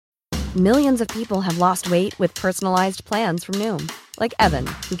Millions of people have lost weight with personalized plans from Noom. Like Evan,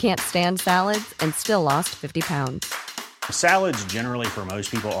 who can't stand salads and still lost 50 pounds. Salads generally for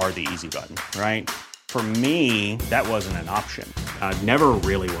most people are the easy button, right? For me, that wasn't an option. I never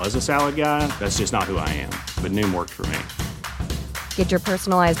really was a salad guy. That's just not who I am. But Noom worked for me. Get your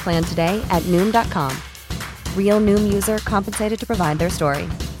personalized plan today at Noom.com. Real Noom user compensated to provide their story.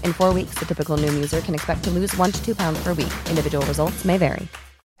 In 4 weeks, the typical Noom user can expect to lose 1 to 2 pounds per week. Individual results may vary.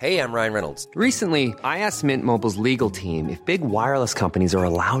 Hey, I'm Ryan Reynolds. Recently, I asked Mint Mobile's legal team if big wireless companies are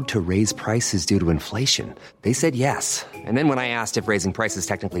allowed to raise prices due to inflation. They said yes. And then when I asked if raising prices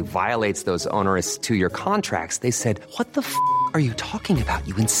technically violates those onerous 2-year contracts, they said, "What the f*** are you talking about,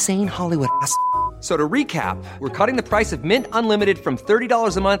 you insane Hollywood ass?" So to recap, we're cutting the price of Mint Unlimited from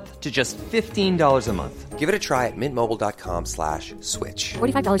 $30 a month to just $15 a month. Give it a try at mintmobile.com/switch.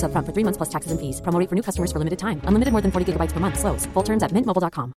 $45 up front for 3 months plus taxes and fees. Promo rate for new customers for limited time. Unlimited more than 40 gigabytes per month. Slows full terms at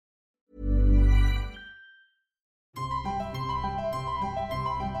mintmobile.com.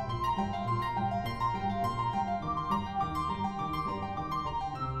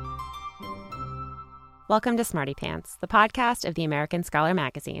 Welcome to Smarty Pants, the podcast of the American Scholar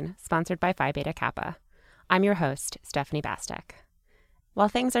magazine, sponsored by Phi Beta Kappa. I'm your host, Stephanie Bastek. While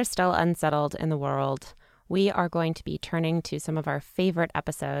things are still unsettled in the world, we are going to be turning to some of our favorite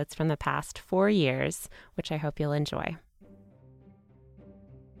episodes from the past 4 years, which I hope you'll enjoy.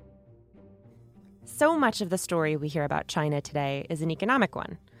 So much of the story we hear about China today is an economic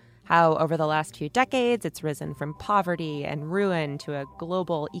one. How over the last few decades, it's risen from poverty and ruin to a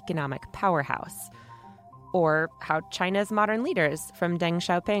global economic powerhouse. Or how China's modern leaders, from Deng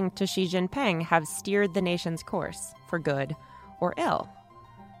Xiaoping to Xi Jinping, have steered the nation's course, for good or ill.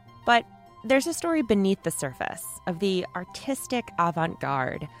 But there's a story beneath the surface of the artistic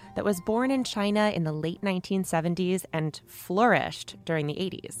avant-garde that was born in China in the late 1970s and flourished during the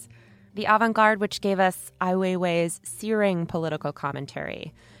 80s. The avant-garde which gave us Ai Weiwei's searing political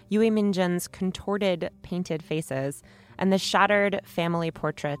commentary, Yue Minjin's contorted painted faces, and the shattered family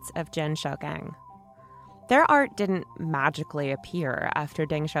portraits of Zheng Xiaogang. Their art didn't magically appear after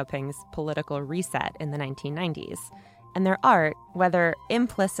Deng Xiaoping's political reset in the 1990s. And their art, whether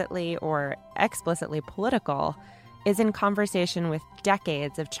implicitly or explicitly political, is in conversation with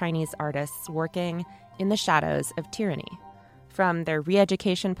decades of Chinese artists working in the shadows of tyranny. From their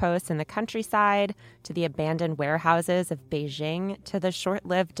re-education posts in the countryside, to the abandoned warehouses of Beijing, to the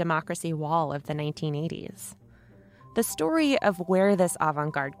short-lived democracy wall of the 1980s. The story of where this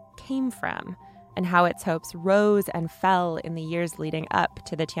avant-garde came from and how its hopes rose and fell in the years leading up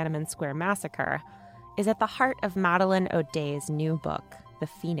to the Tiananmen Square massacre is at the heart of Madeline O'Day's new book, The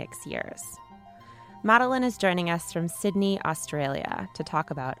Phoenix Years. Madeline is joining us from Sydney, Australia, to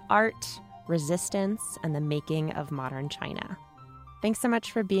talk about art, resistance, and the making of modern China. Thanks so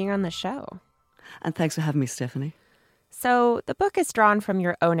much for being on the show. And thanks for having me, Stephanie. So the book is drawn from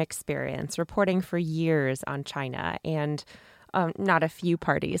your own experience, reporting for years on China and not a few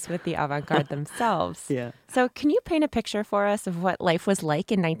parties with the avant-garde themselves. Yeah. So can you paint a picture for us of what life was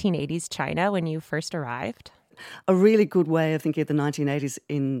like in 1980s China when you first arrived? A really good way of thinking of the 1980s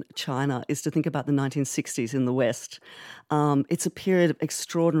in China is to think about the 1960s in the West. It's a period of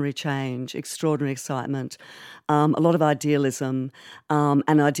extraordinary change, extraordinary excitement, a lot of idealism,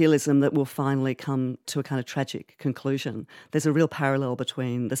 and idealism that will finally come to a kind of tragic conclusion. There's a real parallel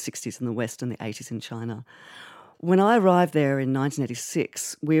between the 60s in the West and the 80s in China. When I arrived there in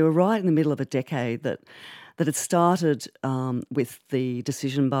 1986, we were right in the middle of a decade that had started with the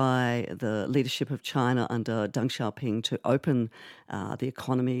decision by the leadership of China under Deng Xiaoping to open the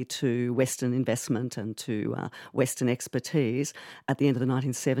economy to Western investment and to Western expertise at the end of the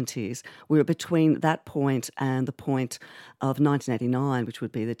 1970s. We were between that point and the point of 1989, which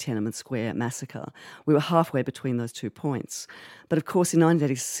would be the Tiananmen Square massacre. We were halfway between those 2 points. But of course, in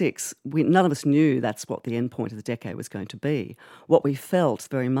 1986, none of us knew that's what the end point of the decade was going to be. What we felt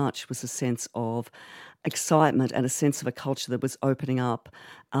very much was a sense of excitement and a sense of a culture that was opening up,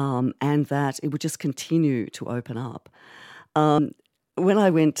 and that it would just continue to open up. When I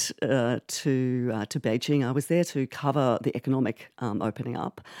went to Beijing, I was there to cover the economic opening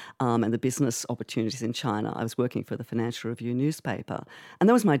up and the business opportunities in China. I was working for the Financial Review newspaper, and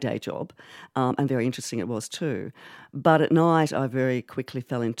that was my day job, and very interesting it was too. But at night, I very quickly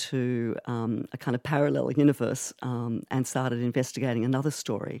fell into a kind of parallel universe and started investigating another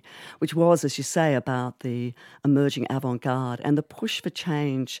story, which was, as you say, about the emerging avant-garde and the push for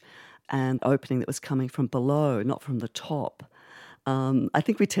change and opening that was coming from below, not from the top. I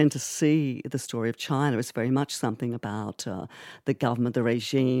think we tend to see the story of China as very much something about the government, the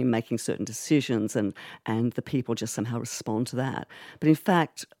regime, making certain decisions, and the people just somehow respond to that. But in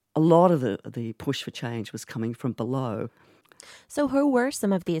fact, a lot of the push for change was coming from below. So who were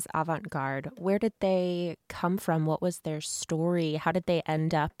some of these avant-garde? Where did they come from? What was their story? How did they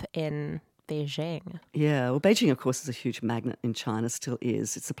end up in Beijing? Yeah, well, Beijing, of course, is a huge magnet in China, still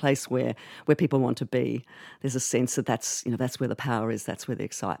is. It's a place where people want to be. There's a sense that that's where the power is, that's where the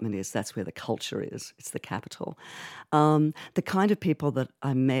excitement is, that's where the culture is. It's the capital. The kind of people that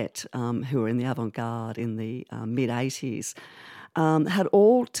I met who were in the avant-garde in the mid-'80s had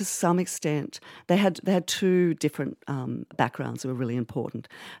all, to some extent, they had two different backgrounds that were really important.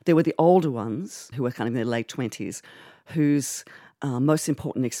 There were the older ones who were kind of in their late 20s, whose most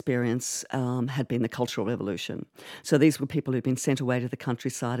important experience had been the Cultural Revolution. So these were people who'd been sent away to the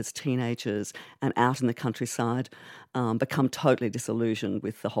countryside as teenagers and out in the countryside become totally disillusioned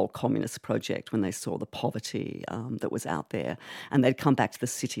with the whole communist project when they saw the poverty that was out there. And they'd come back to the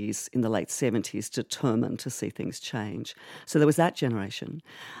cities in the late 70s determined to see things change. So there was that generation.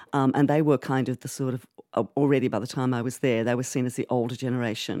 And they were kind of the sort of, already by the time I was there, they were seen as the older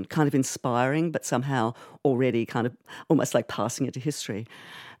generation, kind of inspiring, but somehow already kind of almost like passing into history.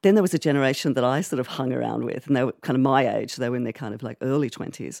 Then there was a generation that I sort of hung around with, and they were kind of my age. They were in their kind of like early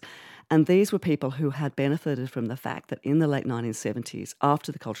 20s. And these were people who had benefited from the fact that in the late 1970s,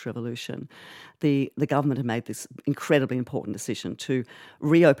 after the Cultural Revolution, the government had made this incredibly important decision to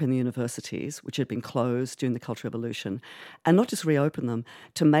reopen the universities, which had been closed during the Cultural Revolution, and not just reopen them,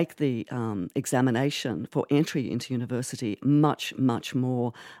 to make the examination for entry into university much, much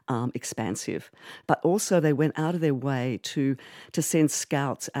more expansive. But also they went out of their way to send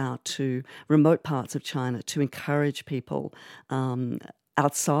scouts out to remote parts of China to encourage people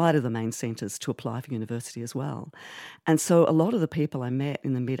outside of the main centres to apply for university as well. And so a lot of the people I met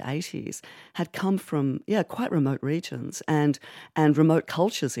in the mid-'80s had come from, quite remote regions and remote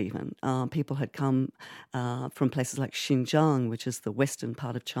cultures even. People had come from places like Xinjiang, which is the western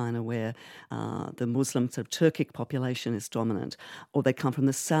part of China where the Muslim sort of Turkic population is dominant. Or they come from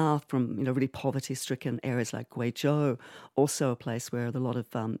the south, from really poverty-stricken areas like Guizhou, also a place where a lot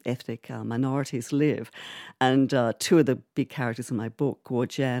of ethnic minorities live. And two of the big characters in my book, Guo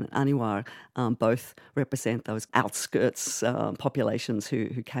Jian and Aniwar, both represent those outskirts populations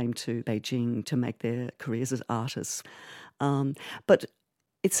who came to Beijing to make their careers as artists. But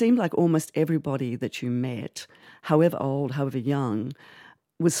it seemed like almost everybody that you met, however old, however young,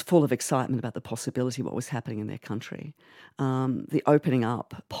 was full of excitement about the possibility of what was happening in their country. The opening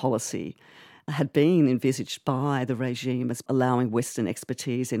up policy had been envisaged by the regime as allowing Western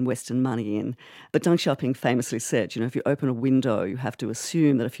expertise and Western money in. But Deng Xiaoping famously said, if you open a window, you have to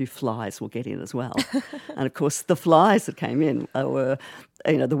assume that a few flies will get in as well. And of course, the flies that came in were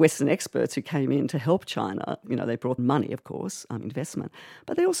the Western experts who came in to help China. They brought money, of course, investment,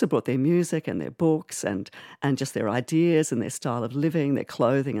 but they also brought their music and their books and just their ideas and their style of living, their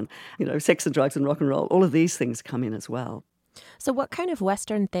clothing and, sex and drugs and rock and roll. All of these things come in as well. So what kind of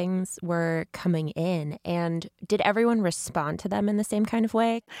Western things were coming in, and did everyone respond to them in the same kind of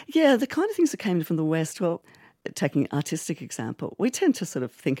way? Yeah, the kind of things that came in from the West, well, taking an artistic example, we tend to sort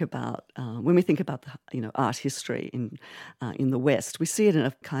of think about, when we think about the, art history in the West, we see it in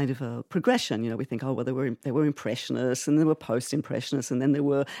a kind of a progression. We think, well, there were Impressionists, and there were Post-Impressionists, and then there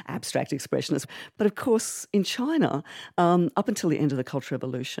were Abstract Expressionists. But of course, in China, up until the end of the Cultural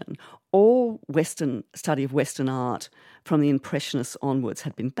Revolution, all study of Western art from the Impressionists onwards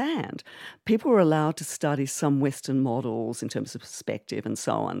had been banned. People were allowed to study some Western models in terms of perspective and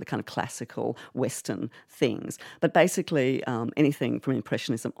so on, the kind of classical Western things. But basically, anything from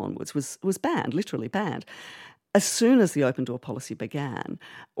Impressionism onwards was banned, literally banned. As soon as the open door policy began,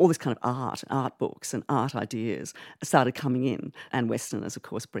 all this kind of art books and art ideas started coming in, and Westerners, of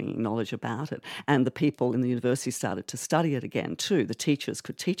course, bringing knowledge about it. And the people in the university started to study it again too. The teachers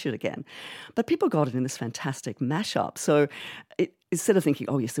could teach it again. But people got it in this fantastic mashup. So instead of thinking,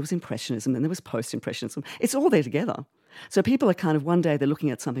 oh yes, there was Impressionism, then there was Post-Impressionism, it's all there together. So people are kind of, one day they're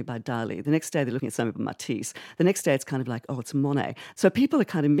looking at something by Dali, the next day they're looking at something by Matisse, the next day it's kind of like, oh, it's Monet. So people are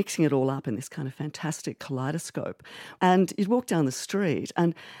kind of mixing it all up in this kind of fantastic kaleidoscope. And you'd walk down the street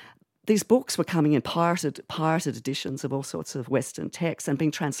and these books were coming in, pirated editions of all sorts of Western texts and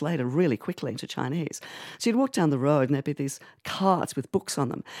being translated really quickly into Chinese. So you'd walk down the road and there'd be these carts with books on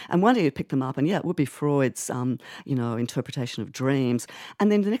them. And one day you'd pick them up and, it would be Freud's, interpretation of dreams.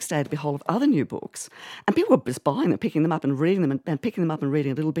 And then the next day it'd be a whole of other new books. And people were just buying them, picking them up and reading them and picking them up and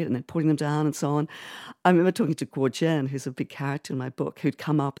reading a little bit and then putting them down and so on. I remember talking to Guo Jian, who's a big character in my book, who'd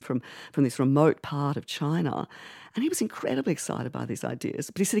come up from this remote part of China. And he was incredibly excited by these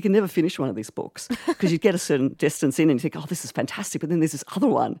ideas. But he said he could never finish one of these books because you'd get a certain distance in and you think, oh, this is fantastic. But then there's this other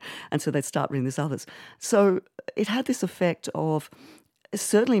one. And so they'd start reading these others. So it had this effect of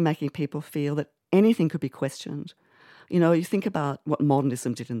certainly making people feel that anything could be questioned. You know, you think about what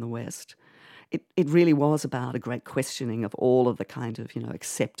modernism did in the West. It really was about a great questioning of all of the kind of,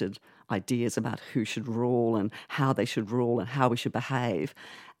 accepted ideas about who should rule and how they should rule and how we should behave.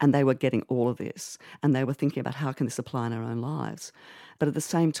 And they were getting all of this. And they were thinking about how can this apply in our own lives. But at the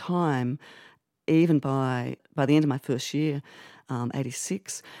same time, even by the end of my first year,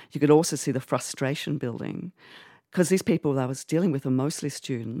 86, you could also see the frustration building. Because these people that I was dealing with were mostly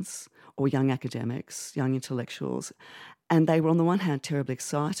students or young academics, young intellectuals, and they were on the one hand terribly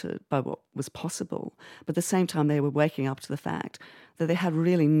excited by what was possible, but at the same time they were waking up to the fact that they had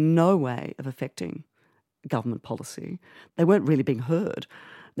really no way of affecting government policy. They weren't really being heard.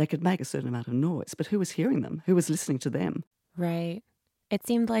 They could make a certain amount of noise, but who was hearing them? Who was listening to them? Right. It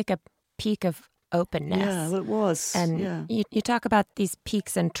seemed like a peak of openness. Yeah, well, it was. And you talk about these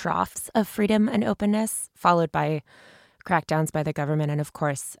peaks and troughs of freedom and openness, followed by crackdowns by the government. And of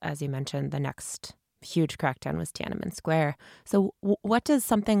course, as you mentioned, the next huge crackdown was Tiananmen Square. So what does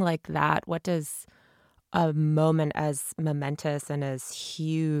something like that, what does a moment as momentous and as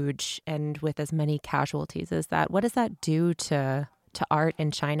huge and with as many casualties as that, what does that do to art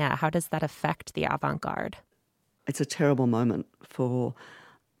in China? How does that affect the avant-garde? It's a terrible moment for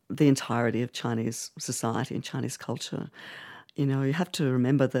the entirety of Chinese society and Chinese culture. You know, you have to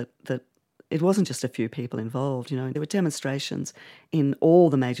remember that it wasn't just a few people involved. You know, there were demonstrations in all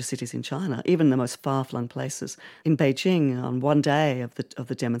the major cities in China, even the most far-flung places. In Beijing, on one day of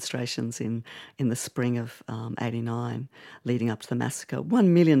the demonstrations in the spring of 89, leading up to the massacre,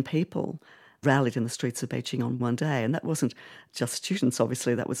 1 million people rallied in the streets of Beijing on one day. And that wasn't just students,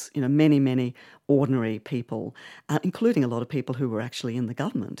 obviously. That was, many, many ordinary people, including a lot of people who were actually in the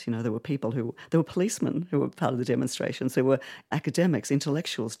government. You know, there were policemen who were part of the demonstrations. There were academics,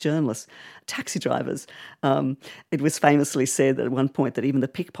 intellectuals, journalists, taxi drivers. It was famously said at one point that even the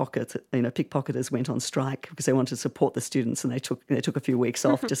pickpocketers went on strike because they wanted to support the students, and they took a few weeks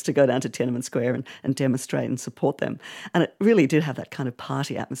off just to go down to Tiananmen Square and demonstrate and support them. And it really did have that kind of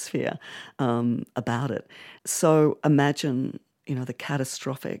party atmosphere about it. So imagine, the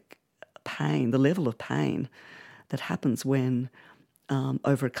catastrophic pain, the level of pain that happens when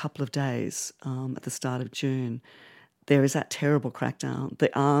over a couple of days at the start of June, there is that terrible crackdown.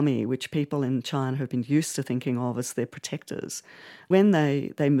 The army, which people in China have been used to thinking of as their protectors, when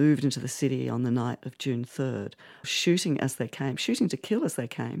they moved into the city on the night of June 3rd, shooting as they came, shooting to kill as they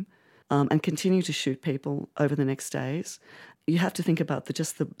came, and continue to shoot people over the next days. You have to think about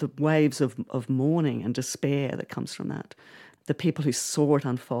the waves of mourning and despair that comes from that. The people who saw it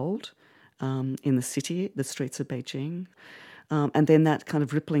unfold in the city, the streets of Beijing, and then that kind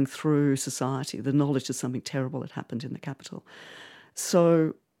of rippling through society, the knowledge that something terrible had happened in the capital.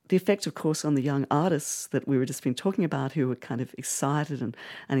 So the effect, of course, on the young artists that we were just been talking about, who were kind of excited and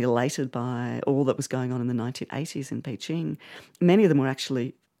elated by all that was going on in the 1980s in Beijing, many of them were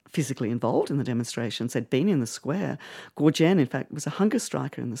actually physically involved in the demonstrations. They'd been in the square. Guo Jian, in fact, was a hunger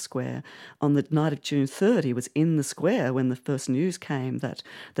striker in the square. On the night of June 3rd, he was in the square when the first news came that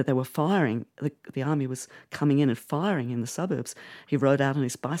they were firing. The army was coming in and firing in the suburbs. He rode out on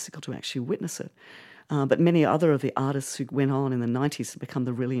his bicycle to actually witness it. But many other of the artists who went on in the 90s to become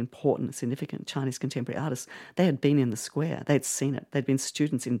the really important, significant Chinese contemporary artists, they had been in the square. They'd seen it. They'd been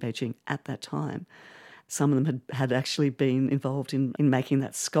students in Beijing at that time. Some of them had actually been involved in making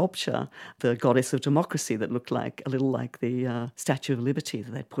that sculpture, the goddess of democracy, that looked a little like the Statue of Liberty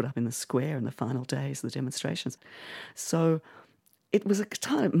that they'd put up in the square in the final days of the demonstrations. So it was a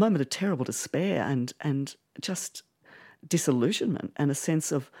moment of terrible despair and just disillusionment and a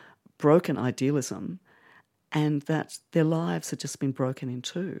sense of broken idealism, and that their lives had just been broken in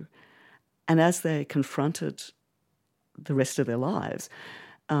two. And as they confronted the rest of their lives,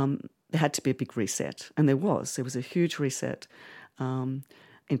 there had to be a big reset, and there was a huge reset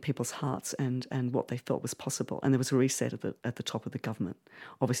in people's hearts and what they felt was possible, and there was a reset at the top of the government.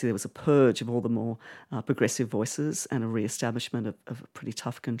 Obviously, there was a purge of all the more progressive voices and a re-establishment of pretty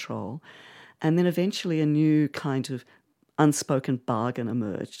tough control, and then eventually a new kind of unspoken bargain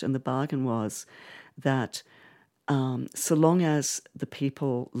emerged, and the bargain was that so long as the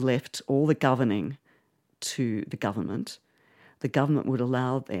people left all the governing to the government would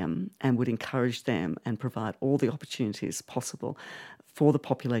allow them and would encourage them and provide all the opportunities possible for the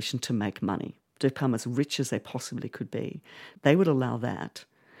population to make money, to become as rich as they possibly could be. They would allow that,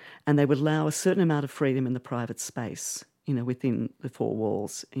 and they would allow a certain amount of freedom in the private space, within the four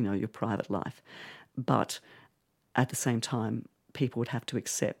walls, your private life. But at the same time, people would have to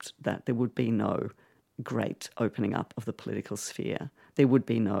accept that there would be no great opening up of the political sphere. There would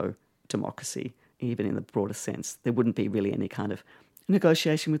be no democracy, even in the broader sense. There wouldn't be really any kind of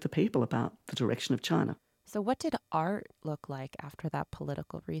negotiation with the people about the direction of China. So what did art look like after that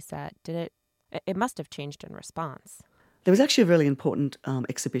political reset? It must have changed in response. There was actually a really important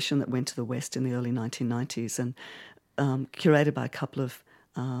exhibition that went to the West in the early 1990s and curated by a couple of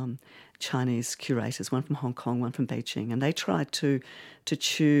Chinese curators, one from Hong Kong, one from Beijing, and they tried to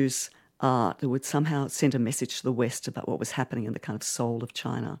choose art that would somehow send a message to the West about what was happening in the kind of soul of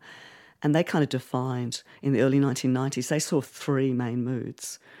China. And they kind of defined, in the early 1990s, they saw three main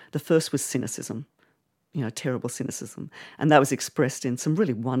moods. The first was cynicism, terrible cynicism. And that was expressed in some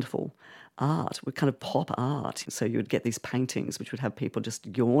really wonderful art, with kind of pop art. So you would get these paintings which would have people just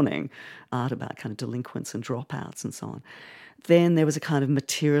yawning, art about kind of delinquents and dropouts and so on. Then there was a kind of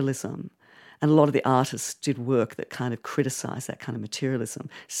materialism. And a lot of the artists did work that kind of criticised that kind of materialism,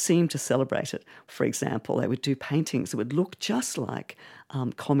 seemed to celebrate it. For example, they would do paintings that would look just like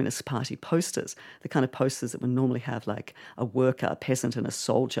Communist Party posters, the kind of posters that would normally have like a worker, a peasant and a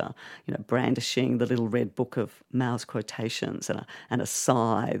soldier, brandishing the little red book of Mao's quotations and a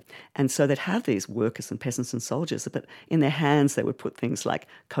scythe. And so they'd have these workers and peasants and soldiers, but in their hands they would put things like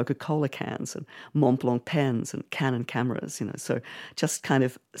Coca-Cola cans and Mont Blanc pens and Canon cameras, so just kind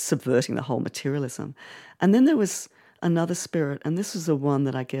of subverting the whole materialism. And then there was another spirit, and this was the one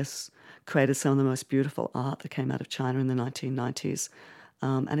that I guess created some of the most beautiful art that came out of China in the 1990s.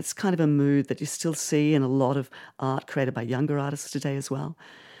 And it's kind of a mood that you still see in a lot of art created by younger artists today as well.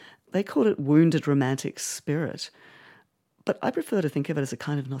 They called it wounded romantic spirit, but I prefer to think of it as a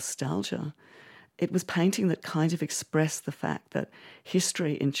kind of nostalgia. It was painting that kind of expressed the fact that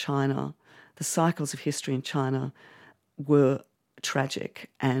history in China, the cycles of history in China were tragic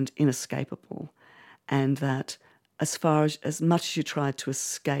and inescapable, and that as much as you tried to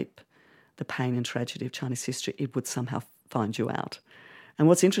escape the pain and tragedy of Chinese history, it would somehow find you out. And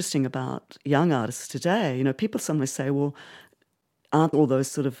what's interesting about young artists today, people sometimes say, well, aren't all those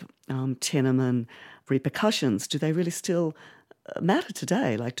sort of Tiananmen repercussions, do they really still matter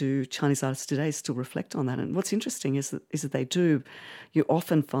today? Like, do Chinese artists today still reflect on that? And what's interesting is that they do. You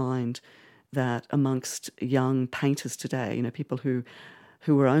often find that amongst young painters today, people who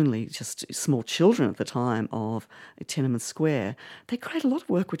were only just small children at the time of Tiananmen Square, they create a lot of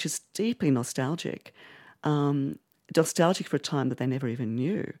work which is deeply nostalgic. Nostalgic for a time that they never even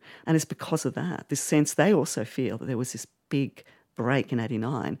knew. And it's because of that, this sense they also feel that there was this big break in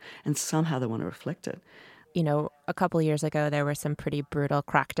 89 and somehow they want to reflect it. A couple of years ago, there were some pretty brutal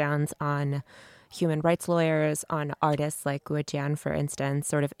crackdowns on human rights lawyers, on artists like Guo Jian, for instance,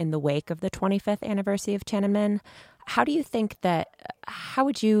 sort of in the wake of the 25th anniversary of Tiananmen. How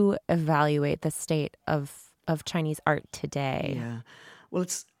would you evaluate the state of Chinese art today? Yeah, well,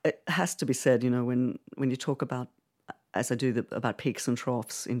 it has to be said, when you talk about, as I do, about peaks and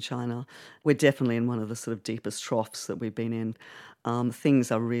troughs in China, we're definitely in one of the sort of deepest troughs that we've been in. Things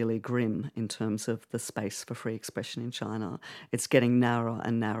are really grim in terms of the space for free expression in China. It's getting narrower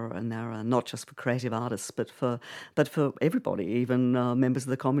and narrower and narrower, not just for creative artists, but for everybody, even members of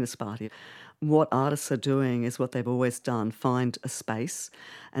the Communist Party. What artists are doing is what they've always done, find a space.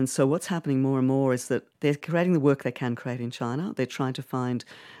 And so what's happening more and more is that they're creating the work they can create in China. They're trying to find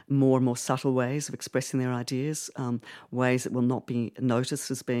more and more subtle ways of expressing their ideas, ways that will not be noticed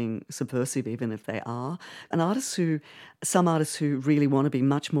as being subversive, even if they are. And some artists who really want to be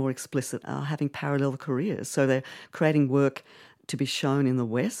much more explicit are having parallel careers. So they're creating work to be shown in the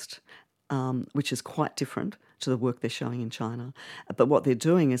West, which is quite different to the work they're showing in China. But what they're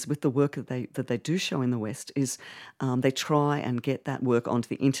doing is, with the work that they do show in the West, is they try and get that work onto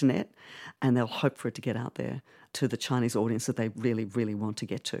the internet, and they'll hope for it to get out there to the Chinese audience that they really, really want to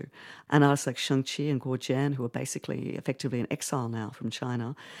get to. And artists like Sheng Qi and Guo Jian, who are basically effectively in exile now from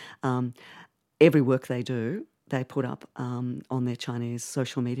China, every work they do, they put up on their Chinese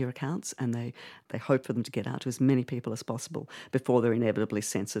social media accounts, and they hope for them to get out to as many people as possible before they're inevitably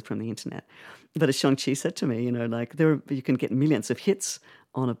censored from the internet. But as Shang Chi said to me, you can get millions of hits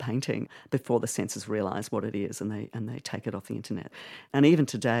on a painting before the censors realise what it is, and they take it off the internet. And even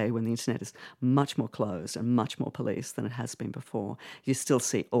today, when the internet is much more closed and much more policed than it has been before, you still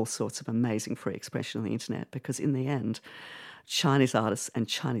see all sorts of amazing free expression on the internet, because in the end, Chinese artists and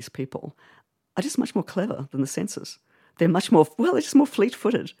Chinese people are just much more clever than the censors. They're just more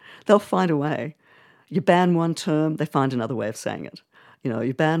fleet-footed. They'll find a way. You ban one term, they find another way of saying it.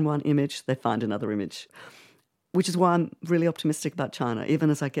 You ban one image, they find another image. Which is why I'm really optimistic about China, even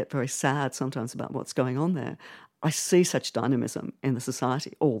as I get very sad sometimes about what's going on there. I see such dynamism in the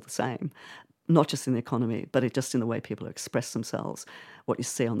society all the same, not just in the economy, but just in the way people express themselves, what you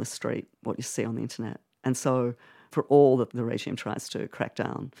see on the street, what you see on the internet. And so for all that the regime tries to crack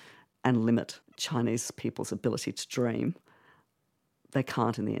down and limit Chinese people's ability to dream, they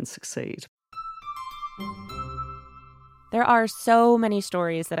can't in the end succeed. There are so many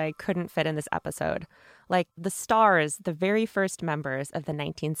stories that I couldn't fit in this episode, like the Stars, the very first members of the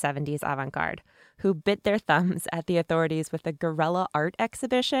 1970s avant-garde, who bit their thumbs at the authorities with a guerrilla art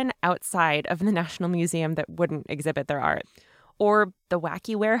exhibition outside of the National Museum that wouldn't exhibit their art. Or the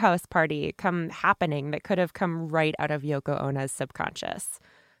wacky warehouse party happening that could have come right out of Yoko Ono's subconscious.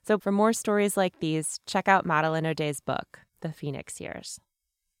 So for more stories like these, check out Madeleine O'Day's book, The Phoenix Years.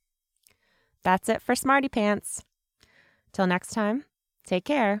 That's it for Smarty Pants. Till next time, take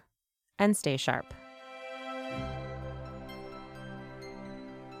care and stay sharp.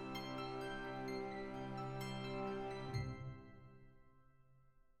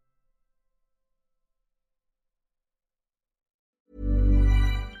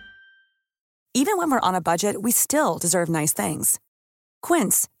 Even when we're on a budget, we still deserve nice things.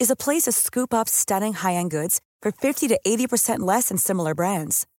 Quince is a place to scoop up stunning high-end goods for 50 to 80% less than similar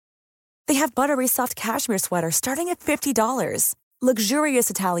brands. They have buttery soft cashmere sweaters starting at $50, luxurious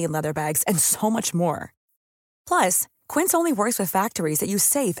Italian leather bags, and so much more. Plus, Quince only works with factories that use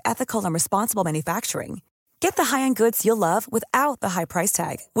safe, ethical, and responsible manufacturing. Get the high-end goods you'll love without the high price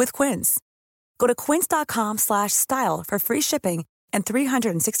tag with Quince. Go to quince.com/style for free shipping and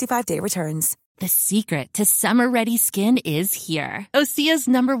 365-day returns. The secret to summer-ready skin is here. Osea's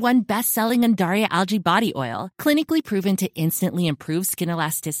 #1 best-selling Undaria Algae Body Oil, clinically proven to instantly improve skin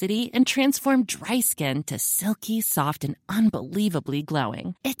elasticity and transform dry skin to silky, soft, and unbelievably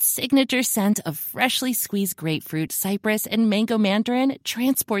glowing. Its signature scent of freshly squeezed grapefruit, cypress, and mango mandarin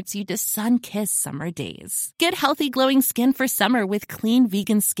transports you to sun-kissed summer days. Get healthy, glowing skin for summer with clean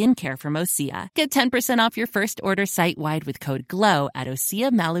vegan skincare from Osea. Get 10% off your first order site-wide with code GLOW at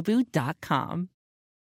OseaMalibu.com.